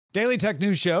Daily Tech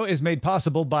News Show is made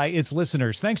possible by its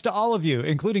listeners. Thanks to all of you,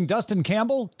 including Dustin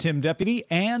Campbell, Tim Deputy,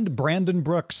 and Brandon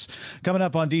Brooks. Coming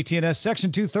up on DTNS,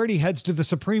 Section 230 heads to the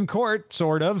Supreme Court,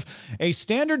 sort of. A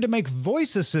standard to make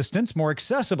voice assistants more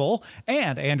accessible.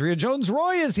 And Andrea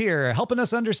Jones-Rooy is here, helping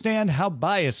us understand how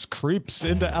bias creeps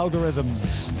into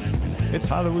algorithms. It's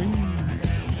Halloween.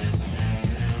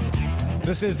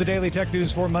 This is the Daily Tech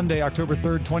News for Monday, October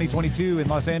 3rd, 2022. In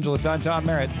Los Angeles, I'm Tom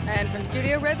Merritt. And from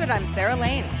Studio Redwood, I'm Sarah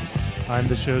Lane. I'm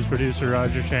the show's producer,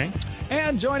 Roger Chang.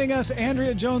 And joining us,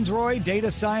 Andrea Jones-Rooy,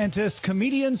 data scientist,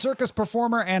 comedian, circus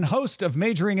performer, and host of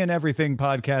Majoring in Everything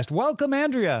podcast. Welcome,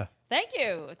 Andrea. Thank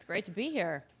you. It's great to be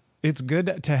here. It's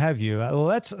good to have you.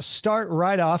 Let's start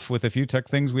right off with a few tech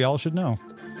things we all should know.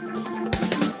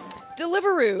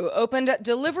 Deliveroo opened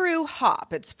Deliveroo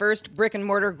Hop, its first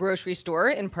brick-and-mortar grocery store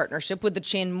in partnership with the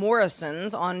chain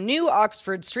Morrisons on New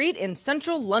Oxford Street in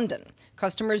central London.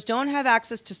 Customers don't have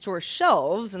access to store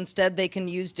shelves. Instead, they can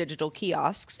use digital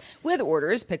kiosks with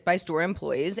orders picked by store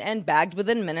employees and bagged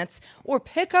within minutes, or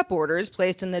pick up orders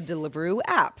placed in the Deliveroo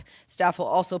app. Staff will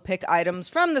also pick items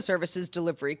from the service's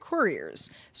delivery couriers.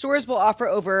 Stores will offer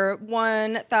over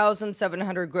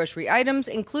 1,700 grocery items,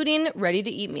 including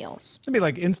ready-to-eat meals. It'd be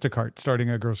like Instacart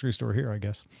starting a grocery store here, I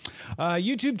guess.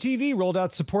 YouTube TV rolled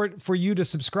out support for you to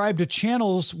subscribe to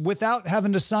channels without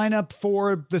having to sign up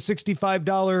for the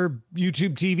 $65 YouTube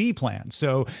TV plan.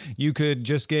 So you could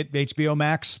just get HBO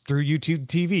Max through YouTube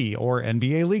TV or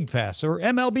NBA League Pass or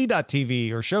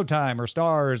MLB.TV or Showtime or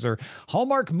Stars or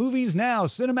Hallmark Movies Now,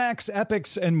 Cinemax,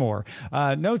 Epix, and more.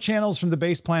 No channels from the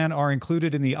base plan are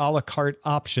included in the a la carte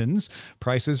options.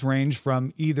 Prices range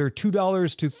from either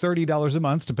 $2 to $30 a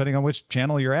month, depending on which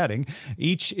channel you're adding.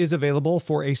 Each is available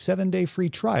for a 7-day free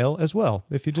trial as well,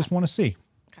 if you just want to see.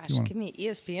 Gosh, give me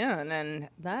ESPN, and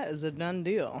that is a done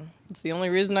deal. It's the only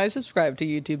reason I subscribe to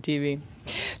YouTube TV.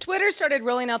 Twitter started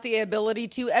rolling out the ability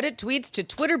to edit tweets to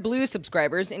Twitter Blue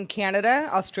subscribers in Canada,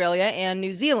 Australia, and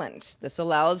New Zealand. This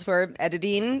allows for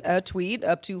editing a tweet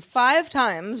up to 5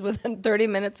 times within 30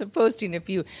 minutes of posting if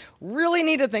you really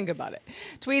need to think about it.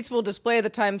 Tweets will display the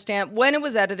timestamp when it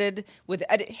was edited, with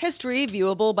edit history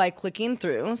viewable by clicking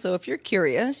through. So if you're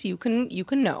curious, you can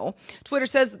know. Twitter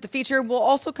says that the feature will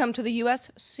also come to the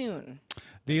U.S. soon.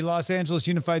 The Los Angeles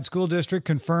Unified School District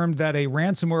confirmed that a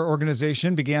ransomware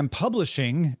organization began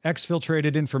publishing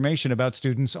exfiltrated information about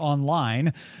students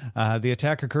online. The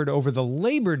attack occurred over the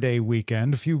Labor Day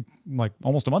weekend,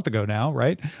 almost a month ago now,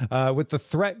 right? With the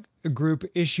threat group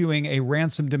issuing a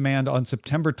ransom demand on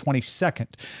September 22nd.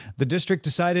 The district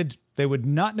decided they would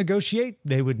not negotiate.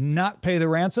 They would not pay the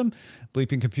ransom.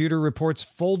 Bleeping Computer reports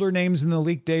folder names in the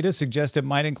leaked data suggest it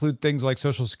might include things like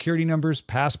social security numbers,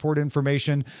 passport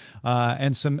information,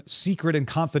 and some secret and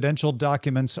confidential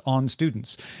documents on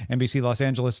students. NBC Los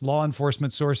Angeles law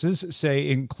enforcement sources say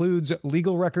includes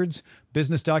legal records,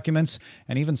 business documents,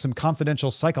 and even some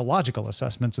confidential psychological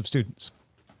assessments of students.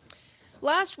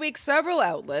 Last week, several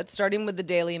outlets, starting with the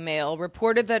Daily Mail,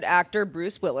 reported that actor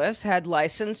Bruce Willis had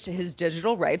licensed his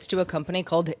digital rights to a company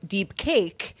called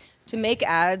Deepcake to make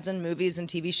ads and movies and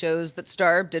TV shows that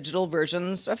star digital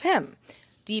versions of him.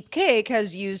 Deepcake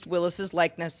has used Willis's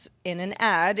likeness in an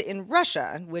ad in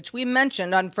Russia, which we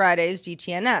mentioned on Friday's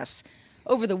DTNS.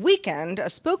 Over the weekend, a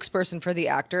spokesperson for the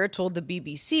actor told the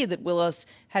BBC that Willis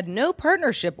had no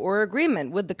partnership or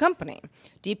agreement with the company.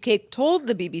 Deepcake told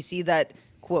the BBC that,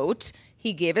 quote,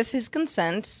 he gave us his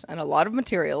consent and a lot of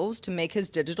materials to make his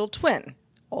digital twin.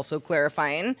 Also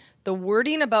clarifying, the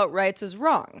wording about rights is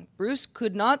wrong. Bruce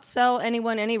could not sell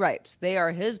anyone any rights. They are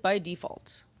his by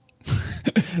default.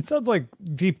 It sounds like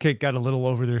Deepcake got a little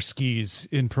over their skis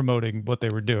in promoting what they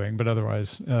were doing, but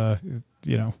otherwise,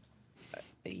 Yeah.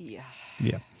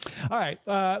 Yeah. All right.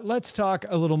 Let's talk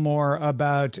a little more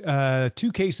about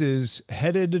 2 cases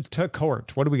headed to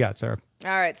court. What do we got, Sarah?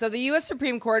 All right. So the U.S.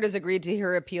 Supreme Court has agreed to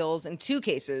hear appeals in 2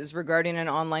 cases regarding an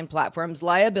online platform's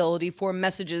liability for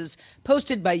messages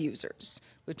posted by users.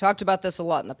 We've talked about this a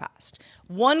lot in the past.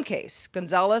 One case,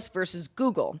 Gonzalez versus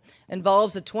Google,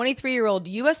 involves a 23-year-old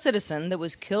U.S. citizen that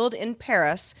was killed in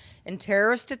Paris in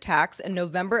terrorist attacks in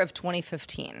November of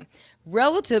 2015.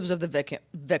 Relatives of the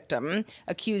victim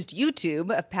accused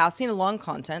YouTube of passing along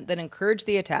content that encouraged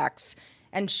the attacks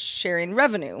and sharing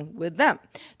revenue with them.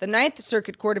 The Ninth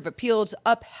Circuit Court of Appeals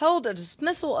upheld a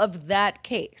dismissal of that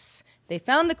case. They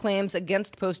found the claims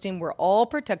against posting were all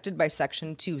protected by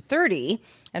Section 230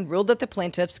 and ruled that the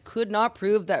plaintiffs could not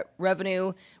prove that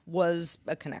revenue was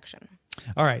a connection.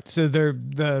 All right, so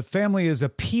the family is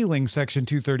appealing Section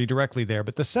 230 directly there.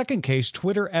 But the second case,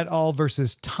 Twitter et al.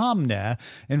 Versus Tamne,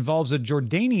 involves a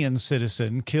Jordanian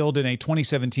citizen killed in a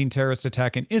 2017 terrorist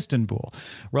attack in Istanbul.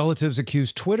 Relatives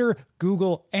accuse Twitter,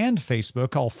 Google, and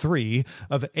Facebook, all three,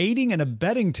 of aiding and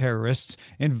abetting terrorists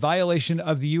in violation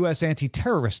of the U.S.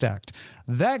 Anti-Terrorist Act.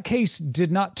 That case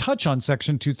did not touch on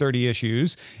Section 230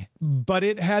 issues, but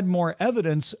it had more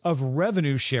evidence of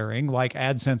revenue sharing, like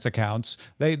AdSense accounts.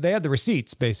 They had the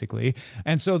receipts, basically.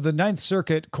 And so the Ninth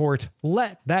Circuit Court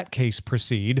let that case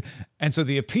proceed. And so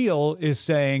the appeal is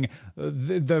saying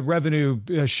the revenue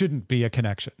shouldn't be a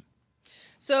connection.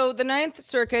 So the Ninth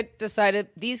Circuit decided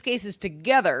these cases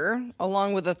together,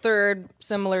 along with a third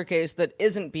similar case that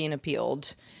isn't being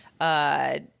appealed,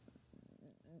 that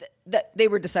they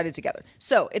were decided together.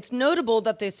 So it's notable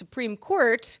that the Supreme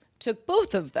Court took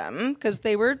both of them because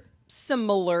they were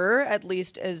similar, at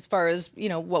least as far as,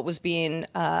 what was being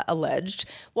alleged.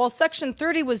 While Section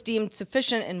 30 was deemed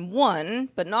sufficient in one,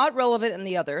 but not relevant in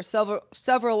the other,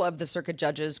 several of the circuit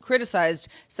judges criticized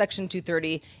Section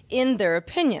 230 in their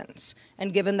opinions.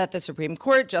 And given that the Supreme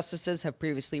Court justices have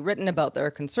previously written about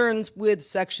their concerns with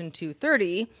Section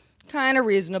 230, kind of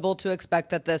reasonable to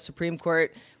expect that the Supreme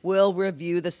Court will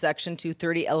review the Section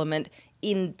 230 element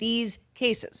in these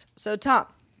cases. So, Tom,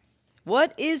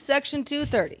 what is Section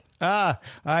 230?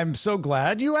 I'm so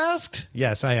glad you asked.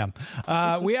 Yes, I am.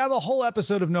 We have a whole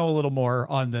episode of Know a Little More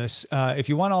on this. If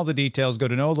you want all the details, go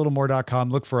to knowalittlemore.com,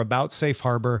 look for About Safe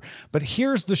Harbor. But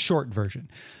here's the short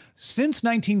version. Since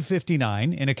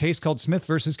 1959, in a case called Smith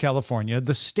versus California,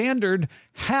 the standard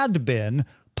had been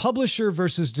publisher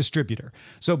versus distributor.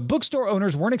 So bookstore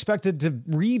owners weren't expected to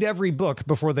read every book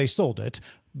before they sold it,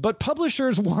 but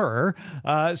publishers were.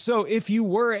 So if you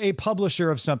were a publisher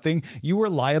of something, you were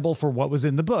liable for what was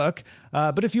in the book.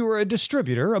 But if you were a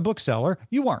distributor, a bookseller,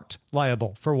 you weren't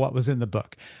liable for what was in the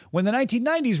book. When the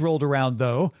 1990s rolled around,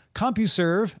 though,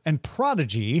 CompuServe and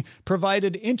Prodigy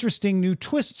provided interesting new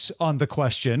twists on the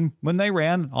question when they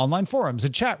ran online forums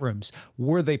and chat rooms.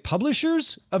 Were they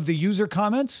publishers of the user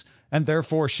comments and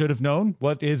therefore should have known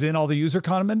what is in all the user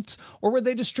comments? Or were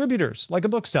they distributors, like a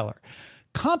bookseller?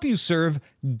 CompuServe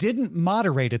didn't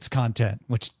moderate its content,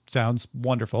 which sounds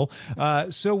wonderful,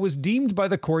 so was deemed by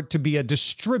the court to be a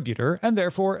distributor and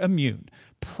therefore immune.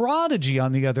 Prodigy,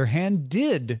 on the other hand,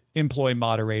 did employ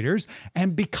moderators,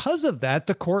 and because of that,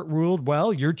 the court ruled,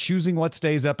 well, you're choosing what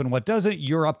stays up and what doesn't.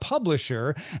 You're a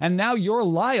publisher, and now you're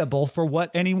liable for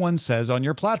what anyone says on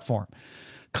your platform.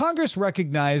 Congress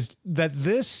recognized that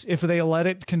this, if they let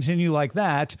it continue like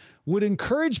that, would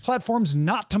encourage platforms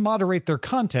not to moderate their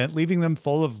content, leaving them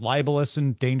full of libelous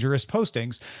and dangerous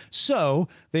postings. So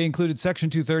they included Section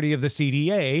 230 of the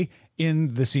CDA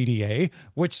in the CDA,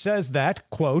 which says that,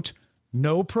 quote,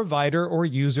 no provider or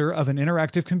user of an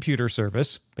interactive computer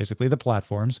service, basically the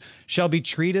platforms, shall be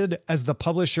treated as the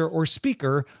publisher or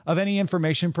speaker of any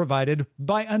information provided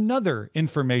by another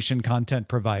information content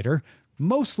provider,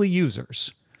 mostly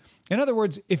users. In other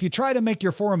words, if you try to make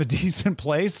your forum a decent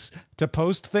place to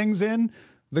post things in,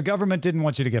 the government didn't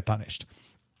want you to get punished.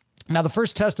 Now, the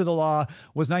first test of the law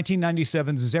was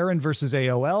 1997's Zarin versus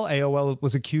AOL. AOL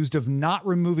was accused of not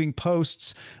removing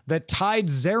posts that tied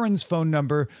Zarin's phone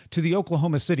number to the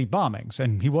Oklahoma City bombings,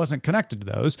 and he wasn't connected to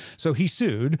those, so he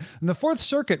sued. And the Fourth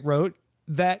Circuit wrote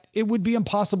that it would be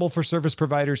impossible for service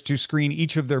providers to screen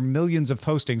each of their millions of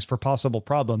postings for possible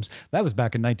problems. That was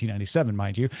back in 1997,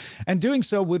 mind you. And doing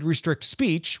so would restrict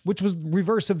speech, which was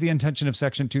reverse of the intention of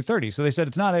Section 230. So they said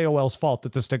it's not AOL's fault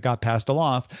that this got passed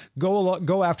along.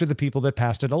 Go after the people that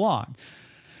passed it along.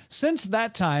 Since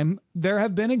that time, there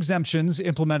have been exemptions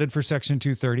implemented for Section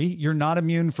 230. You're not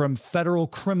immune from federal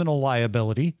criminal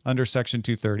liability under Section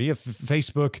 230. If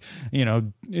Facebook,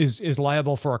 is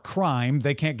liable for a crime,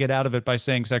 they can't get out of it by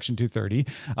saying Section 230.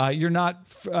 You're not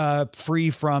free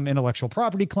from intellectual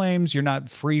property claims. You're not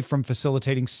free from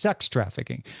facilitating sex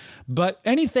trafficking. But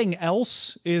anything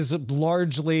else is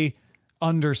largely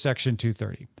under Section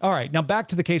 230. All right, now back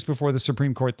to the case before the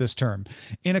Supreme Court this term.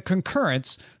 In a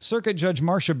concurrence, Circuit Judge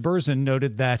Marcia Berzin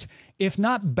noted that, if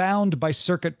not bound by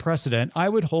circuit precedent, I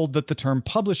would hold that the term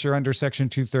publisher under Section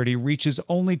 230 reaches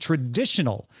only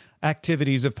traditional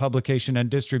activities of publication and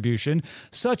distribution,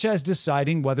 such as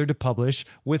deciding whether to publish,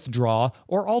 withdraw,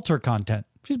 or alter content.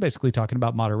 She's basically talking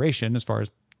about moderation as far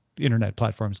as internet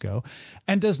platforms go,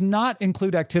 and does not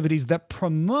include activities that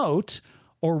promote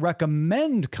or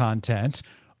recommend content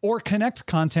or connect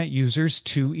content users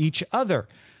to each other.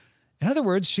 In other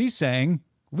words, she's saying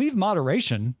leave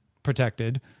moderation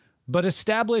protected, but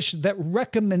establish that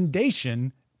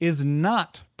recommendation is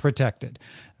not protected.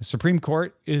 The Supreme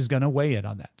Court is going to weigh in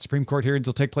on that. Supreme Court hearings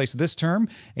will take place this term.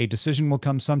 A decision will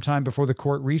come sometime before the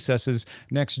court recesses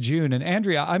next June. And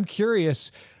Andrea, I'm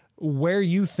curious where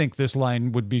you think this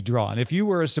line would be drawn. If you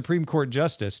were a Supreme Court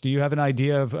justice, do you have an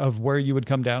idea of where you would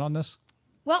come down on this?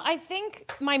 Well, I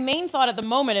think my main thought at the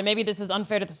moment, and maybe this is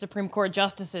unfair to the Supreme Court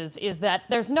justices, is that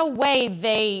there's no way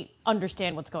they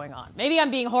understand what's going on. Maybe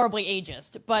I'm being horribly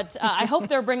ageist, but I hope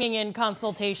they're bringing in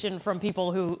consultation from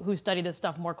people who study this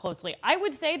stuff more closely. I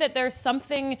would say that there's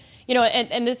something,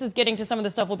 and this is getting to some of the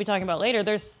stuff we'll be talking about later.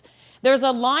 There's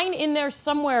a line in there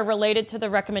somewhere related to the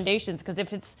recommendations, because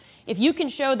if you can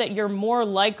show that you're more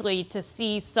likely to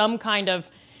see some kind of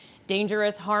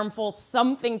dangerous, harmful,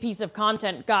 something piece of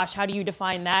content, gosh, how do you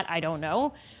define that? I don't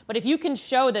know. But if you can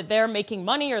show that they're making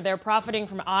money or they're profiting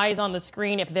from eyes on the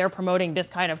screen if they're promoting this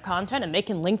kind of content, and they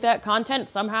can link that content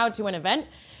somehow to an event,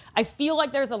 I feel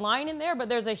like there's a line in there, but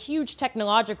there's a huge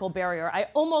technological barrier.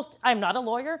 I'm not a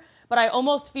lawyer, but I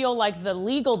almost feel like the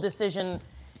legal decision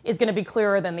is going to be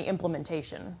clearer than the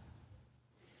implementation.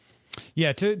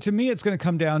 Yeah, to me, it's going to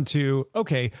come down to,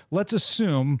 okay, let's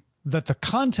assume that the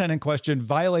content in question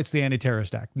violates the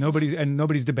Anti-Terrorist Act.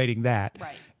 Nobody's debating that.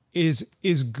 Right.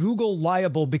 Is Google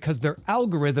liable because their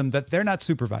algorithm that they're not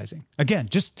supervising? Again,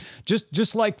 just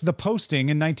like the posting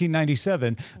in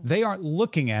 1997, they aren't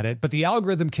looking at it, but the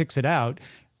algorithm kicks it out.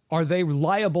 Are they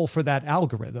liable for that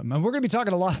algorithm? And we're going to be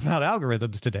talking a lot about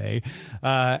algorithms today,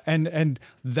 and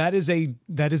that is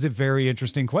a very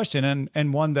interesting question,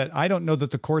 and one that I don't know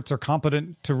that the courts are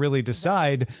competent to really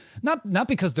decide. Not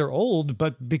because they're old,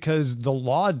 but because the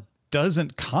law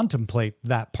doesn't contemplate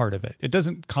that part of it. It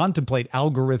doesn't contemplate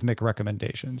algorithmic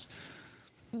recommendations.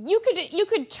 You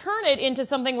could turn it into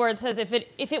something where it says if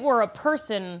it were a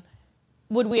person,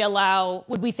 would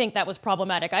we think that was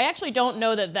problematic? I actually don't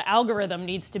know that the algorithm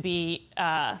needs to be,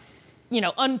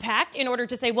 unpacked in order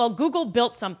to say, well, Google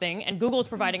built something and Google is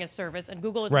providing a service and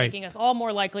Google is making us all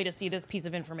more likely to see this piece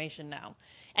of information now.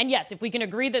 And yes, if we can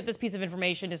agree that this piece of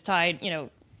information is tied,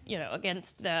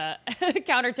 against the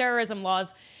counterterrorism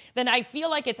laws, then I feel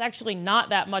like it's actually not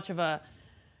that much of a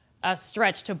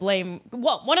stretch to blame.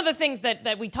 Well, one of the things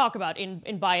that we talk about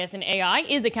in bias in AI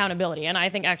is accountability. And I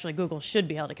think actually Google should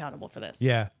be held accountable for this.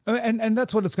 Yeah. And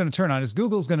that's what it's going to turn on is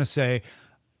Google's going to say,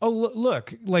 oh,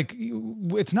 look, like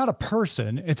it's not a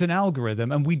person, it's an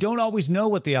algorithm. And we don't always know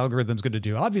what the algorithm's going to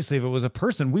do. Obviously, if it was a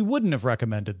person, we wouldn't have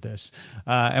recommended this.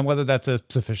 And whether that's a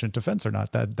sufficient defense or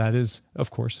not, that is, of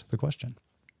course, the question.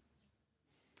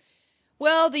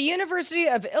 Well, the University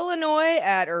of Illinois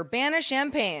at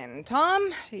Urbana-Champaign.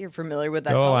 Tom, you're familiar with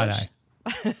that college?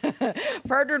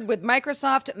 Partnered with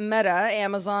Microsoft, Meta,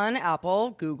 Amazon,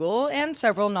 Apple, Google, and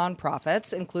several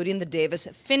nonprofits, including the Davis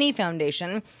Phinney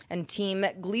Foundation and Team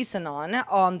Gleasonon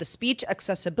on the Speech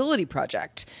Accessibility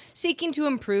Project, seeking to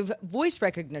improve voice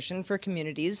recognition for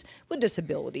communities with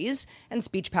disabilities and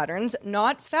speech patterns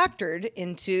not factored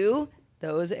into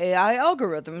those AI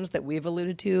algorithms that we've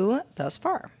alluded to thus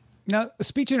far. Now,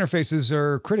 speech interfaces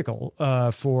are critical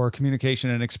for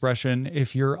communication and expression.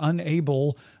 If you're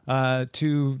unable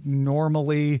to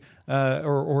normally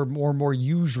or more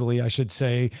usually, I should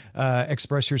say,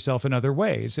 express yourself in other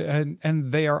ways,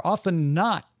 and they are often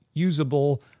not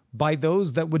usable by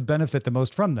those that would benefit the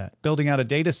most from that. Building out a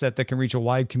data set that can reach a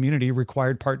wide community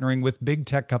required partnering with big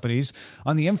tech companies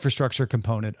on the infrastructure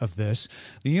component of this.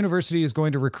 The university is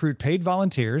going to recruit paid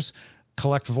volunteers,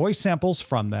 collect voice samples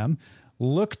from them,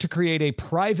 look to create a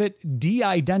private,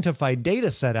 de-identified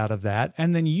data set out of that,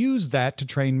 and then use that to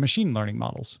train machine learning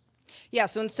models. Yeah,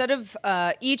 so instead of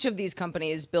each of these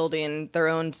companies building their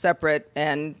own separate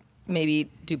and maybe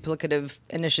duplicative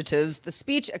initiatives, the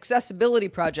Speech Accessibility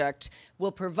Project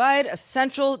will provide a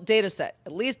central data set.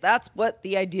 At least that's what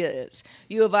the idea is.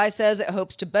 U of I says it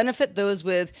hopes to benefit those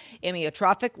with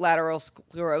amyotrophic lateral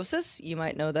sclerosis. You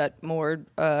might know that more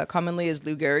commonly as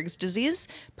Lou Gehrig's disease,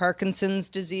 Parkinson's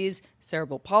disease,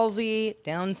 cerebral palsy,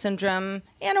 Down syndrome,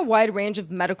 and a wide range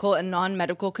of medical and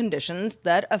non-medical conditions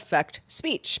that affect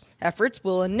speech. Efforts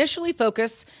will initially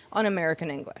focus on American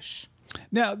English.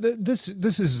 Now, this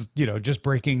is, just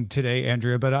breaking today,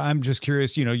 Andrea, but I'm just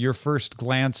curious, your first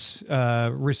glance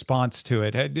response to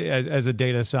it as a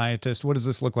data scientist. What does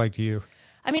this look like to you?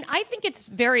 I mean, I think it's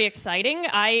very exciting.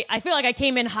 I feel like I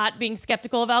came in hot being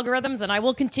skeptical of algorithms, and I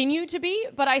will continue to be.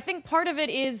 But I think part of it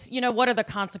is, what are the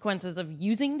consequences of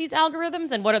using these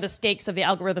algorithms and what are the stakes of the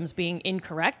algorithms being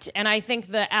incorrect? And I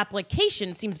think the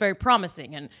application seems very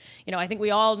promising. And, I think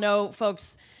we all know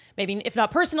folks maybe if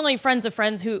not personally, friends of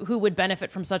friends who would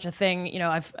benefit from such a thing. You know,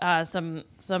 I've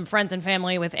some friends and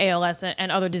family with ALS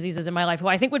and other diseases in my life who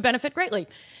I think would benefit greatly.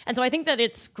 And so I think that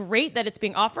it's great that it's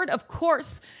being offered. Of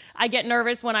course, I get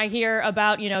nervous when I hear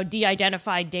about, you know,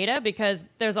 de-identified data, because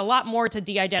there's a lot more to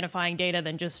de-identifying data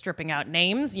than just stripping out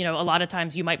names. You know, a lot of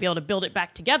times you might be able to build it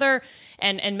back together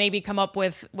and maybe come up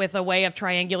with a way of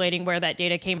triangulating where that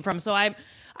data came from. So I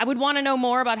would want to know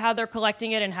more about how they're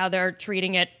collecting it and how they're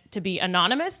treating it to be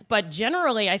anonymous. But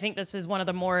generally, I think this is one of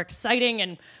the more exciting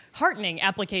and heartening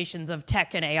applications of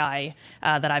tech and AI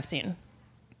that I've seen.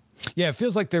 Yeah, it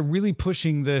feels like they're really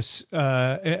pushing this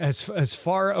as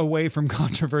far away from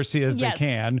controversy as they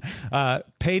can.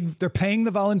 They're paying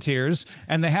the volunteers,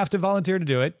 and they have to volunteer to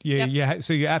do it.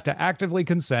 So you have to actively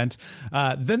consent.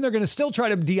 Then they're going to still try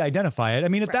to de-identify it. I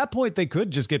mean, at that point, they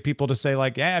could just get people to say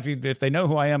like, yeah, if they know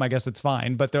who I am, I guess it's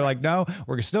fine. But they're like, no,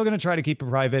 we're still going to try to keep it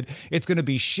private. It's going to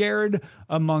be shared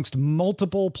amongst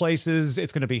multiple places.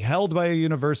 It's going to be held by a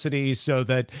university so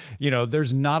that, you know,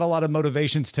 there's not a lot of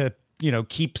motivations to, you know,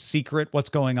 keep secret what's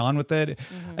going on with it.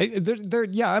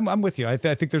 I'm with you. I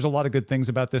think there's a lot of good things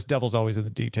about this. Devil's always in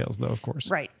the details, though, of course.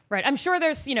 Right. I'm sure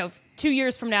there's, you know, 2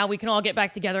 years from now, we can all get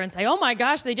back together and say, oh my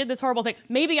gosh, they did this horrible thing.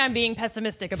 Maybe I'm being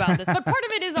pessimistic about this. But part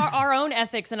of it is our own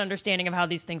ethics and understanding of how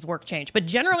these things work change. But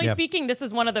generally speaking, this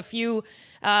is one of the few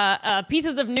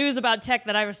pieces of news about tech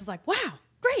that I was just like, wow,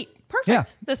 great, perfect. Yeah.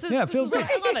 This is it feels good.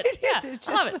 I love it. It's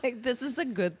just like, this is a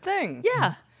good thing.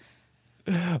 Yeah.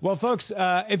 Well, folks,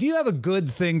 if you have a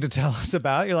good thing to tell us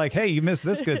about, you're like, hey, you missed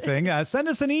this good thing, send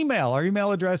us an email. Our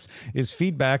email address is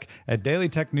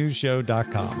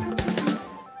feedback@dailytechnewsshow.com.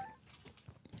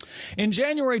 In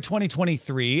January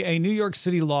 2023, a New York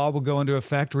City law will go into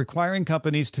effect requiring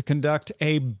companies to conduct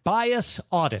a bias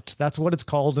audit. That's what it's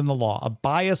called in the law, a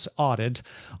bias audit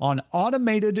on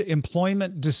automated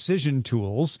employment decision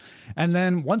tools. And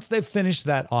then once they've finished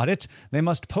that audit, they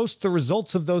must post the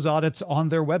results of those audits on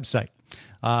their website.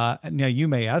 Now, you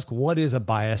may ask, what is a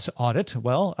bias audit?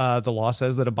 Well, the law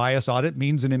says that a bias audit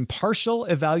means an impartial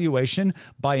evaluation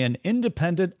by an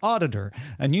independent auditor.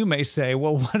 And you may say,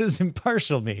 well, what does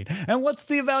impartial mean? And what's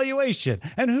the evaluation?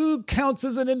 And who counts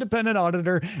as an independent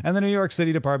auditor? And the New York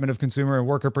City Department of Consumer and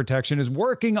Worker Protection is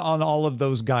working on all of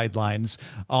those guidelines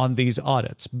on these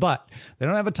audits. But they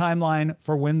don't have a timeline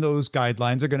for when those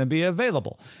guidelines are going to be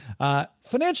available.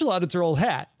 Financial audits are old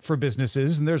hat for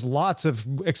businesses, and there's lots of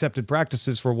accepted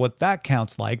practices for what that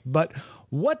counts like. But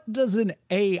what does an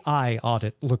AI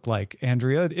audit look like,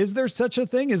 Andrea? Is there such a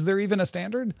thing? Is there even a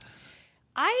standard?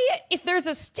 If there's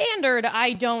a standard,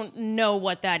 I don't know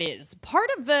what that is. Part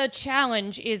of the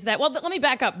challenge is that, well, let me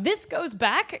back up. This goes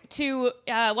back to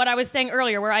what I was saying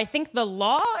earlier, where I think the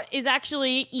law is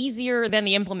actually easier than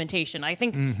the implementation. I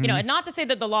think, you know, and not to say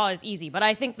that the law is easy, but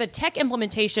I think the tech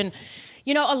implementation,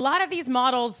 you know, a lot of these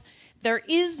models, there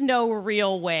is no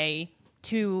real way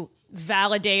to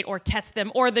validate or test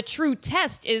them, or the true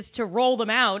test is to roll them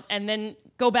out and then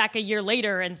go back a year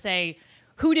later and say,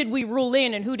 who did we rule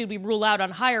in and who did we rule out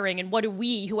on hiring, and what do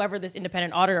we, whoever this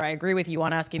independent auditor, I agree with you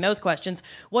on asking those questions,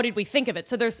 what did we think of it?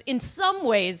 So there's in some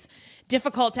ways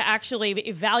difficult to actually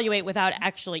evaluate without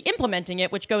actually implementing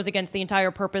it, which goes against the entire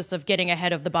purpose of getting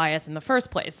ahead of the bias in the first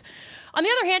place. On the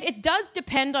other hand, it does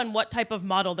depend on what type of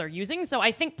model they're using. So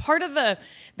I think part of the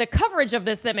coverage of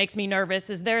this that makes me nervous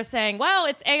is they're saying, well,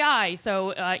 it's AI.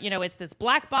 So, you know, it's this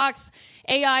black box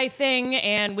AI thing,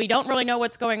 and we don't really know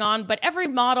what's going on. But every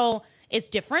model is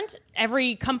different.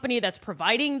 Every company that's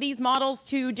providing these models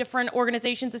to different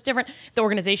organizations is different. The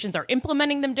organizations are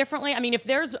implementing them differently. I mean, if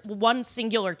there's one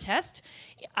singular test,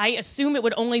 I assume it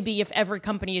would only be if every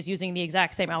company is using the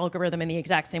exact same algorithm in the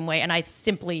exact same way, and I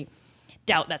simply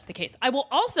doubt that's the case. I will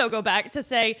also go back to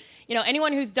say, you know,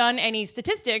 anyone who's done any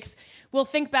statistics will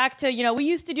think back to, you know,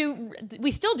 we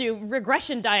still do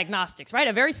regression diagnostics, right?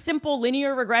 A very simple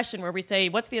linear regression where we say,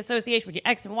 what's the association between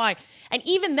X and Y? And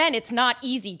even then, it's not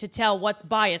easy to tell what's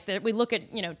biased. We look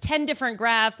at, you know, 10 different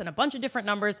graphs and a bunch of different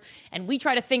numbers, and we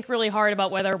try to think really hard about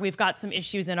whether we've got some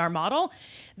issues in our model.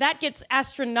 That gets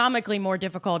astronomically more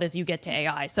difficult as you get to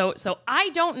AI. So I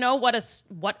don't know what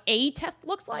a test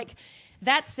looks like.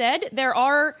 That said, there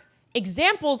are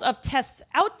examples of tests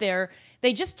out there.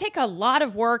 They just take a lot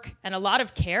of work and a lot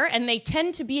of care, and they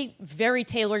tend to be very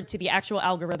tailored to the actual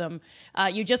algorithm.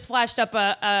 You just flashed up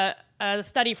a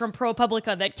study from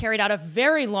ProPublica that carried out a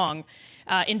very long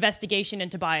investigation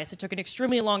into bias. It took an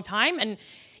extremely long time, and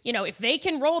you know, if they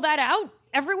can roll that out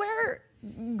everywhere,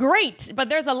 great. But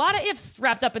there's a lot of ifs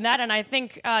wrapped up in that, and I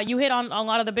think you hit on a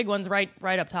lot of the big ones right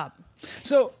up top.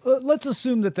 So let's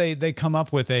assume that they come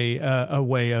up with a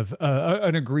way of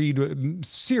an agreed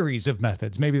series of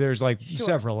methods. Maybe there's like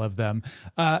several of them.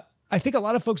 I think a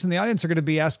lot of folks in the audience are going to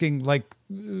be asking, like,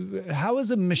 how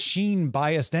is a machine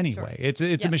biased anyway? It's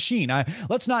a machine.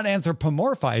 Let's not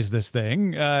anthropomorphize this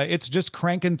thing. It's just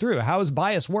cranking through. How does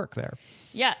bias work there?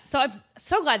 Yeah, so I'm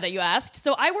so glad that you asked.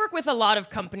 So I work with a lot of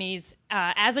companies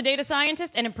as a data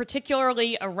scientist, and in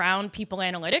particularly around people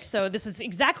analytics. So this is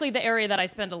exactly the area that I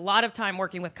spend a lot of time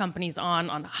working with companies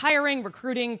on hiring,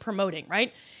 recruiting, promoting,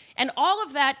 right? And all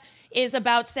of that is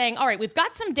about saying, all right, we've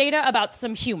got some data about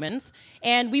some humans,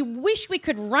 and we wish we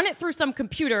could run it through some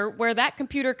computer where that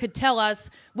computer could tell us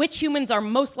which humans are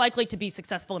most likely to be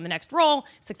successful in the next role,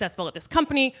 successful at this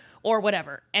company, or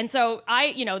whatever. And so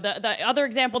the other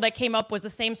example that came up was the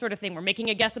same sort of thing. We're making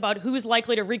a guess about who's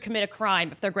likely to recommit a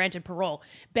crime if they're granted parole.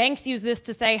 Banks use this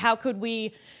to say, how could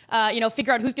we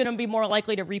figure out who's going to be more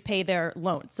likely to repay their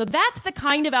loan? So that's the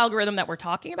kind of algorithm that we're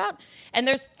talking about. And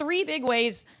there's three big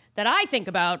ways that I think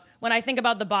about when I think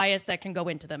about the bias that can go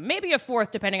into them. Maybe a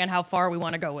fourth, depending on how far we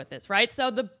want to go with this, right?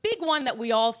 So the big one that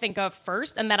we all think of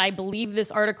first, and that I believe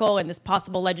this article and this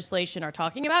possible legislation are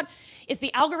talking about, is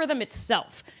the algorithm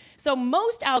itself. So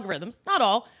most algorithms, not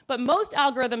all, but most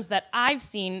algorithms that I've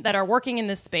seen that are working in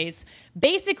this space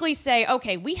basically say,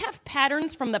 okay, we have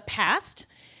patterns from the past.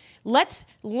 Let's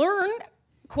learn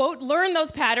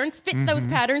those patterns, fit those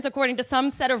patterns according to some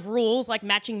set of rules, like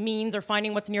matching means or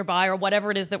finding what's nearby or whatever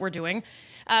it is that we're doing.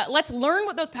 Let's learn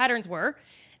what those patterns were.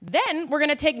 Then we're going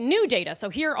to take new data. So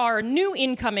here are new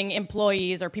incoming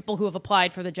employees or people who have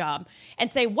applied for the job, and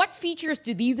say, what features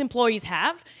do these employees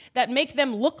have that make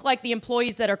them look like the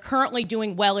employees that are currently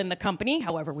doing well in the company,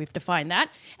 however we've defined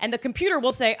that. And the computer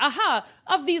will say, aha,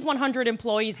 of these 100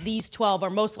 employees, these 12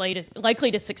 are most likely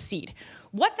to succeed.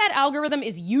 What that algorithm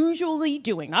is usually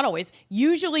doing, not always,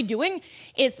 usually doing,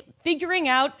 is figuring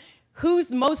out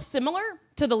who's most similar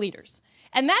to the leaders.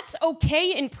 And that's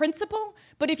okay in principle,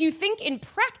 but if you think in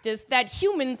practice that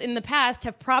humans in the past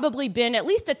have probably been at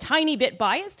least a tiny bit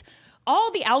biased,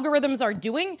 all the algorithms are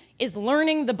doing is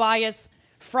learning the bias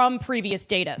from previous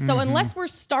data. So unless we're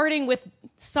starting with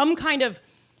some kind of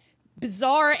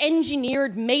bizarre,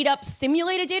 engineered, made-up,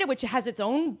 simulated data, which has its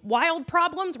own wild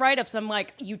problems, right, of some,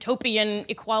 like, utopian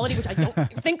equality, which I don't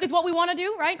think is what we want to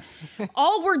do, right?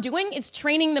 All we're doing is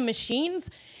training the machines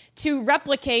to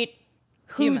replicate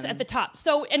who's Humans. at the top.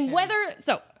 So, and whether,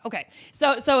 so, okay.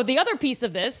 So the other piece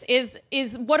of this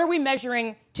is what are we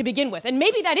measuring to begin with? And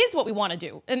maybe that is what we want to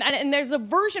do. And there's a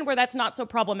version where that's not so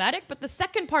problematic, but the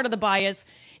second part of the bias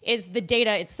is the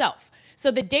data itself. So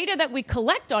the data that we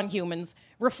collect on humans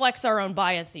reflects our own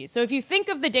biases. So if you think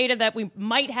of the data that we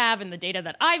might have and the data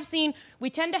that I've seen,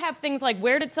 we tend to have things like,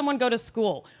 where did someone go to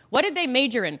school? What did they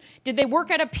major in? Did they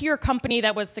work at a peer company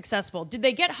that was successful? Did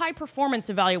they get high performance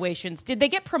evaluations? Did they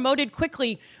get promoted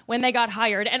quickly when they got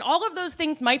hired? And all of those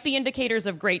things might be indicators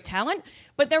of great talent,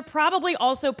 but they're probably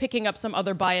also picking up some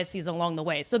other biases along the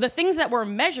way. So the things that we're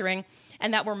measuring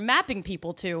and that we're mapping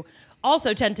people to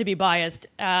also tend to be biased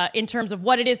in terms of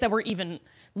what it is that we're even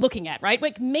looking at, right?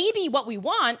 Like, maybe what we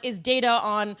want is data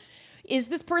on, is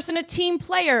this person a team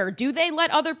player? Do they let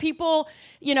other people,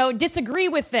 disagree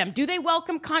with them? Do they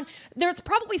welcome There's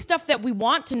probably stuff that we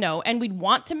want to know and we'd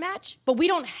want to match, but we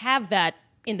don't have that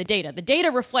in the data. The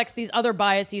data reflects these other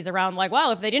biases around, like,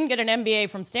 well, if they didn't get an MBA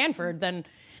from Stanford, then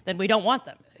we don't want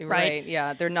them, right?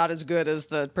 Yeah, they're not as good as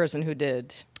the person who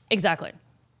did. Exactly.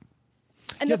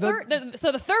 And the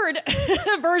third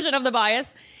version of the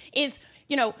bias is,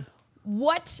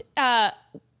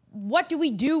 what do we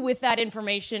do with that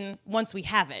information once we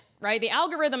have it, right? The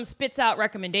algorithm spits out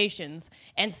recommendations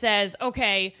and says,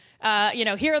 okay,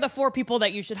 here are the 4 people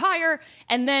that you should hire.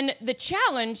 And then the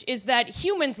challenge is that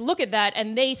humans look at that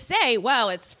and they say, well,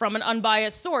 it's from an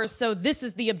unbiased source, so this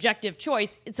is the objective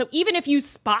choice. And so even if you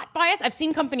spot bias, I've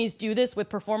seen companies do this with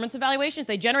performance evaluations.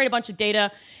 They generate a bunch of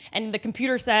data and the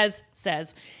computer says,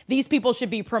 these people should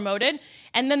be promoted.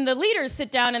 And then the leaders sit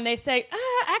down and they say,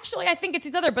 actually, I think it's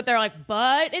these other, but they're like,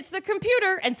 but it's the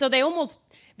computer. And so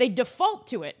they default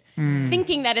to it,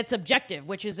 thinking that it's objective,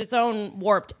 which is its own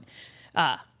warped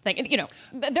thing.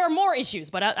 There are more issues,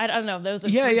 but I don't know. Those are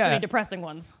pretty depressing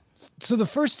ones. So the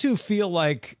first two feel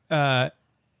like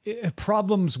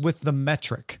problems with the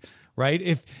metric, right?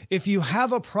 If you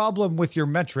have a problem with your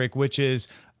metric, which is,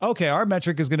 okay, our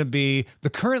metric is going to be the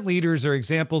current leaders are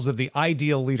examples of the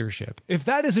ideal leadership. If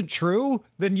that isn't true,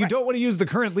 then you don't want to use the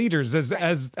current leaders as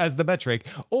the metric.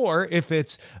 Or if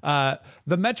it's the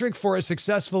metric for a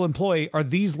successful employee are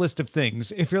these list of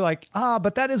things. If you're like,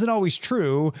 but that isn't always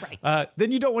true,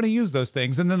 then you don't want to use those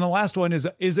things. And then the last one is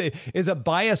a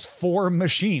bias for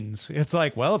machines. It's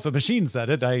like, well, if a machine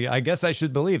said it, I guess I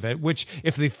should believe it. Which,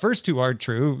 if the first two aren't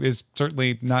true, is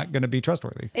certainly not going to be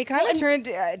trustworthy. It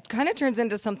kind of turns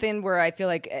into something where I feel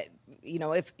like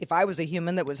if I was a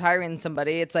human that was hiring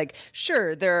somebody, it's like,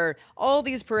 sure, there are all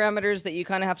these parameters that you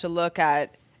kind of have to look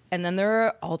at. And then there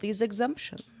are all these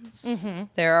exemptions.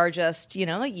 There are just, you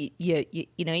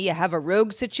have a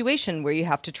rogue situation where you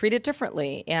have to treat it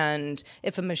differently. And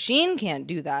if a machine can't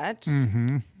do that,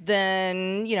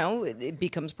 then, it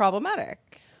becomes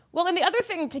problematic. Well, and the other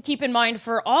thing to keep in mind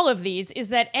for all of these is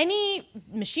that any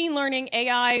machine learning,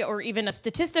 AI, or even a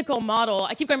statistical model,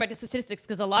 I keep going back to statistics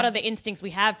because a lot of the instincts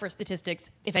we have for statistics,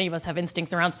 if any of us have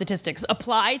instincts around statistics,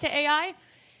 apply to AI.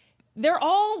 They're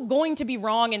all going to be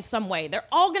wrong in some way. They're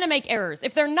all going to make errors.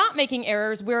 If they're not making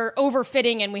errors, we're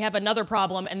overfitting and we have another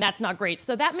problem, and that's not great.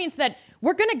 So that means that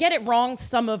we're going to get it wrong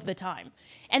some of the time.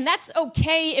 And that's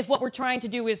okay if what we're trying to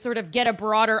do is sort of get a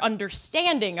broader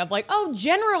understanding of like, oh,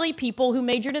 generally people who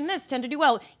majored in this tend to do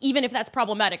well. Even if that's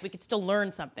problematic, we could still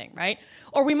learn something, right?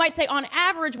 Or we might say on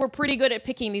average, we're pretty good at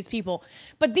picking these people.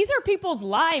 But these are people's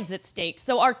lives at stake.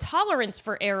 So our tolerance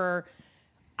for error,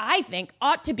 I think,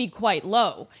 ought to be quite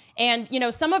low. And,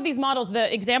 some of these models,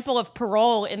 the example of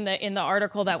parole in the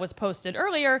article that was posted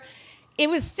earlier, it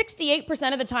was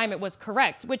 68% of the time it was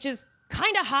correct, which is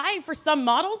kind of high for some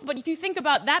models. But if you think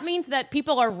about that, means that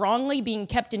people are wrongly being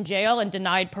kept in jail and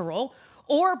denied parole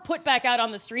or put back out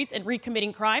on the streets and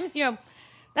recommitting crimes.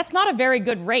 That's not a very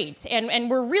good rate. And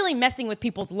we're really messing with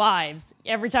people's lives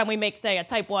every time we make, say, a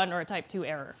type 1 or a type 2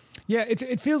 error. Yeah,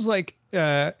 it feels like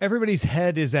everybody's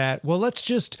head is at, well, let's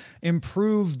just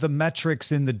improve the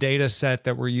metrics in the data set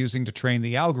that we're using to train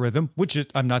the algorithm, which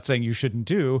I'm not saying you shouldn't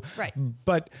do. Right.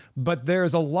 But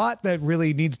there's a lot that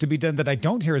really needs to be done that I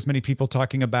don't hear as many people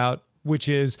talking about, which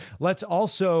is let's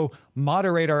also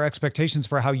moderate our expectations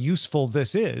for how useful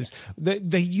this is.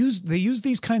 They use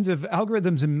these kinds of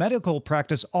algorithms in medical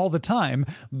practice all the time,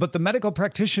 but the medical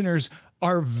practitioners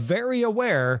are very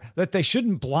aware that they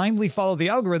shouldn't blindly follow the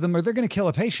algorithm or they're going to kill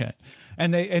a patient.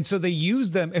 And so they use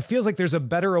them. It feels like there's a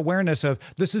better awareness of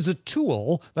this is a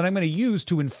tool that I'm going to use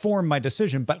to inform my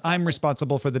decision, but I'm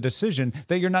responsible for the decision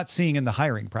that you're not seeing in the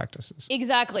hiring practices.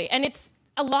 Exactly. And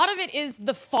a lot of it is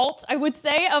the fault, I would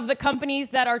say, of the companies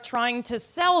that are trying to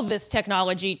sell this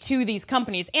technology to these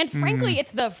companies. And frankly,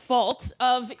 it's the fault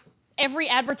of every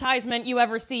advertisement you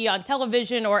ever see on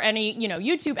television or any,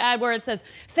 YouTube ad where it says,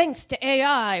 thanks to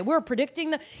AI, we're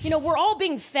predicting we're all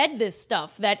being fed this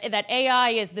stuff that AI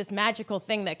is this magical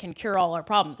thing that can cure all our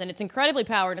problems. And it's incredibly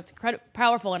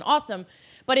powerful and awesome,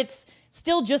 but it's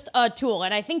still just a tool.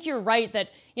 And I think you're right that,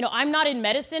 I'm not in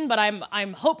medicine, but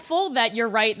I'm hopeful that you're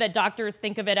right that doctors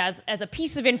think of it as a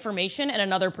piece of information and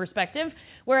another perspective.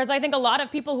 Whereas I think a lot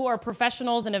of people who are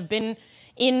professionals and have been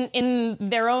in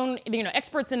their own,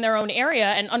 experts in their own area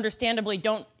and understandably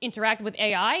don't interact with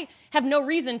AI have no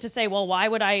reason to say, well, why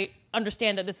would I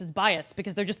understand that this is biased?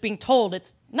 Because they're just being told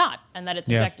it's not and that it's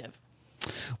objective.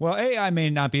 Well, AI may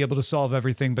not be able to solve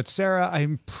everything, but Sarah,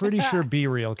 I'm pretty sure Be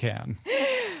Real can.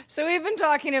 So we've been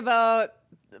talking about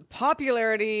the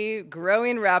popularity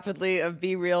growing rapidly of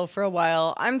Be Real for a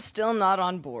while. I'm still not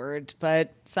on board,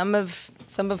 but some of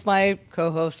my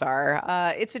co-hosts are.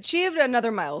 It's achieved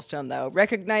another milestone, though,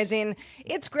 recognizing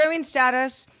its growing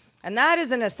status, and that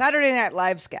is in a Saturday Night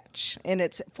Live sketch. In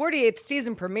its 48th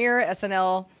season premiere,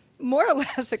 SNL more or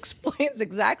less explains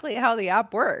exactly how the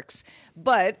app works,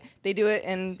 but they do it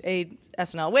in a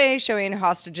SNL way, showing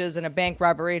hostages in a bank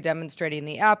robbery demonstrating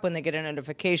the app when they get a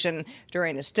notification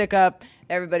during a stick-up.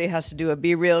 Everybody has to do a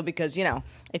Be Real because,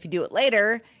 if you do it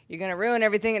later, you're going to ruin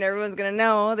everything and everyone's going to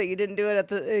know that you didn't do it at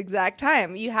the exact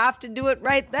time. You have to do it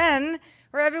right then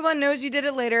or everyone knows you did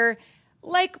it later,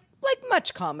 like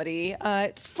much comedy.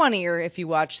 Funnier if you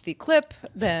watch the clip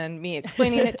than me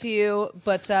explaining it to you.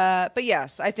 But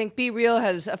yes, I think Be Real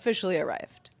has officially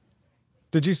arrived.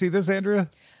 Did you see this, Andrea?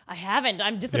 I haven't.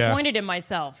 I'm disappointed in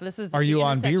myself. Are you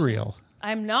on Be Real?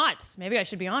 I'm not. Maybe I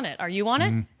should be on it. Are you on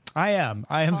it? I am.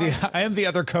 I am the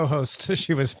other co-host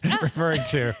she was referring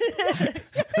to,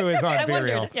 who is on Be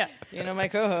Real. Yeah. My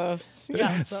co-hosts.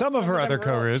 Yeah. Some of her other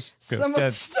co-hosts. Some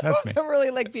of them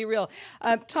really like Be Real.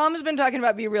 Tom has been talking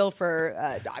about Be Real for,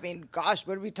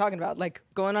 what are we talking about? Like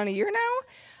going on a year now?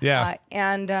 Yeah.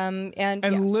 And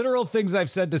yes. Literal things I've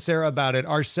said to Sarah about it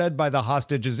are said by the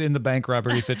hostages in the bank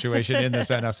robbery situation in this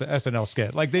SNL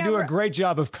skit. Like they do a great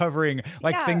job of covering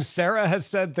things Sarah has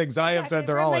said, things I have said.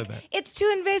 They're all in it. It's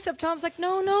too invasive. Tom's like,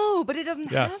 no, but it doesn't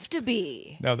have to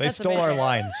be. No, they stole our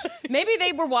lines. Maybe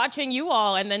they were watching you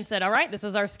all and then said, all right, this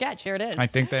is our sketch. Here it is. I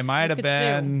think they might have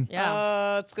been.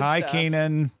 Yeah. It's good Hi, stuff.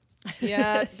 Keenan.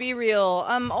 Yeah, be real.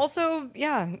 Also,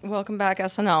 yeah, welcome back,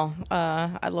 SNL.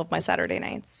 I love my Saturday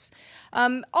nights.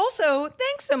 Also,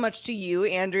 thanks so much to you,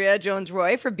 Andrea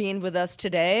Jones-Rooy, for being with us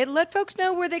today. Let folks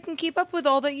know where they can keep up with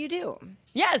all that you do.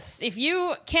 Yes, if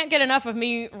you can't get enough of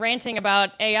me ranting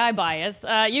about AI bias,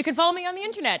 you can follow me on the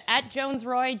internet at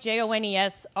Jones-Rooy,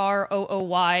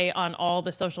 JONESROOY on all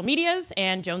the social medias,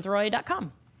 and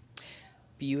jonesroy.com.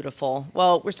 Beautiful.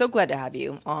 Well, we're so glad to have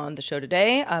you on the show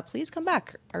today. Please come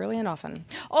back early and often.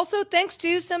 Also, thanks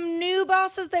to some new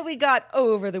bosses that we got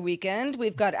over the weekend.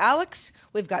 We've got Alex,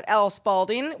 we've got Al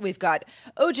Spalding, we've got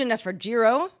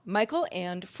Ojinefajiro, Michael,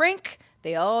 and Frank.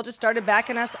 They all just started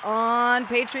backing us on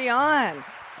Patreon.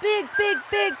 Big, big,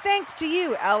 big thanks to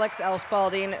you, Alex, Al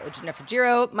Spalding,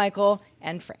 Ojinefajiro, Michael,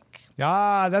 and Frank.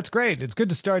 Ah, that's great. It's good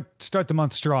to start the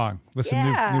month strong with some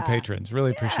new patrons.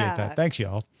 Really appreciate that. Thanks,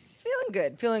 y'all.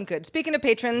 Feeling good. Speaking of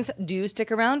patrons, do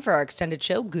stick around for our extended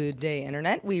show, Good Day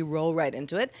Internet. We roll right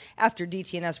into it after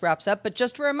DTNS wraps up. But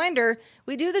just a reminder,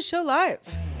 we do the show live.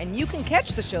 And you can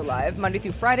catch the show live Monday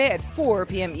through Friday at 4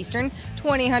 p.m. Eastern,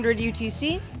 2000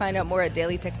 UTC. Find out more at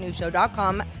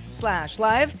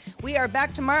dailytechnewsshow.com/live. We are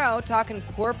back tomorrow talking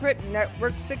corporate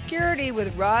network security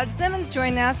with Rod Simmons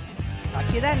joining us. Talk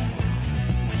to you then.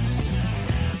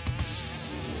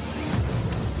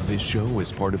 This show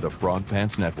is part of the Frog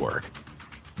Pants Network.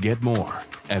 Get more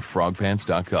at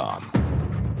frogpants.com.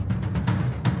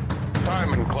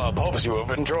 Diamond Club hopes you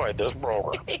have enjoyed this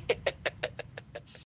program.